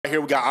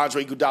here, we got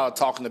Andre Iguodala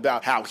talking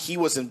about how he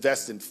was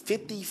investing in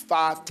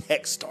 55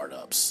 tech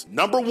startups.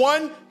 Number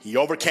one, he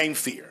overcame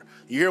fear.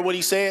 You hear what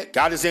he said?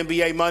 Got his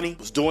NBA money,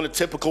 was doing a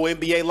typical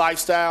NBA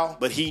lifestyle,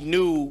 but he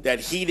knew that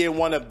he didn't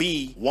want to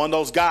be one of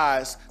those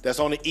guys that's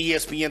on the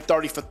ESPN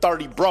 30 for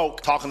 30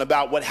 broke talking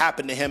about what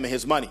happened to him and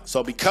his money.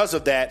 So because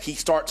of that, he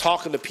started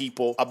talking to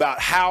people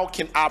about how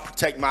can I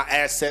protect my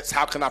assets?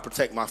 How can I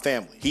protect my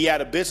family? He had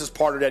a business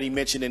partner that he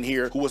mentioned in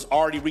here who was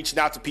already reaching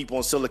out to people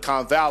in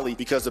Silicon Valley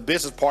because the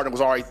business partner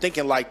was already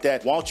thinking like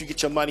that. Why don't you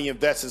get your money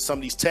invested in some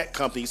of these tech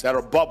companies that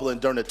are bubbling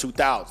during the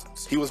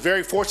 2000s? He was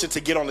very fortunate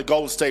to get on the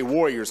Golden State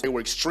Warriors. They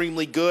were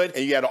extremely good,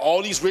 and you had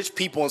all these rich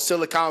people in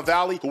Silicon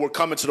Valley who were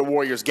coming to the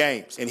Warriors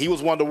games, and he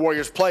was one of the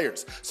Warriors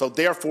players. So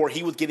therefore,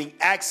 he was getting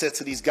access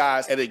to these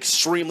guys at an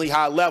extremely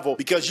high level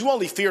because you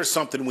only fear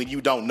something when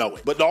you don't know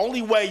it. But the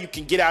only way you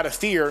can get out of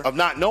fear of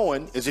not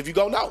knowing is if you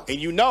go know.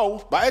 And you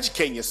know by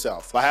educating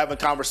yourself, by having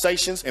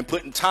conversations and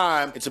putting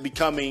time into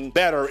becoming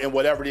better in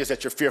whatever it is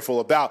that you're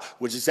fearful about,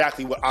 which is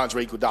exactly what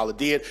Andre Iguodala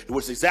did,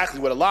 which is exactly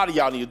what a lot of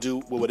y'all need to do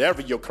with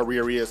whatever your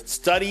career is.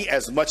 Study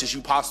as much as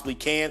you possibly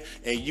can,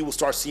 and you will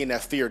start seeing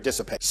that fear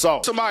dissipate.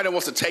 So somebody that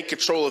wants to take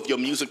control of your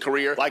music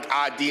career, like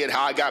I did,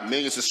 how I got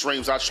millions of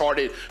streams, I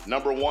charted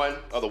number one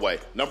on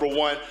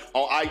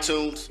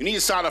iTunes. You need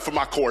to sign up for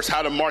my course,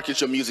 How to Market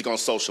Your Music on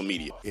Social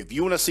Media. If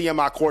you want to see how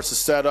my course is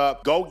set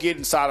up, go get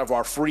inside of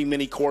our free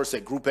mini course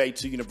at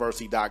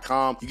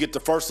groupa2university.com. You get the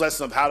first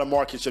lesson of how to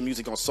market your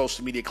music on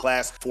social media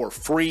class for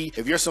free.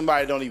 If you're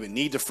somebody that don't even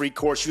need the free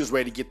course, you're just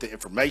ready to get the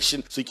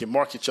information so you can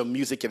market your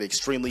music at an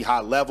extremely high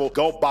level,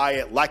 go buy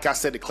it. Like I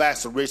said, the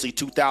class is originally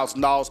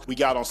 $2,000. We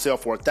got on sale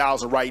for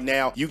 $1,000 right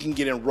now. You can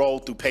get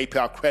enrolled through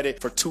PayPal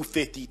credit for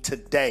 $250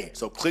 today.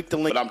 So click the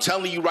link. But I'm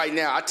telling you right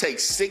now, I take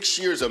 6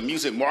 years of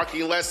music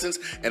marketing lessons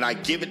and I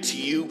give it to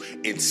you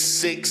in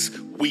 6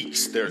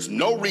 weeks. There's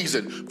no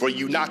reason for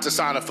you not to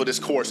sign up for this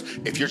course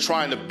if you're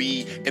trying to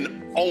be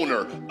an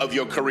owner of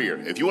your career.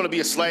 If you want to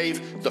be a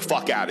slave, the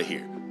fuck out of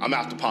here. I'm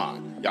out the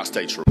pond. Y'all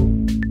stay true.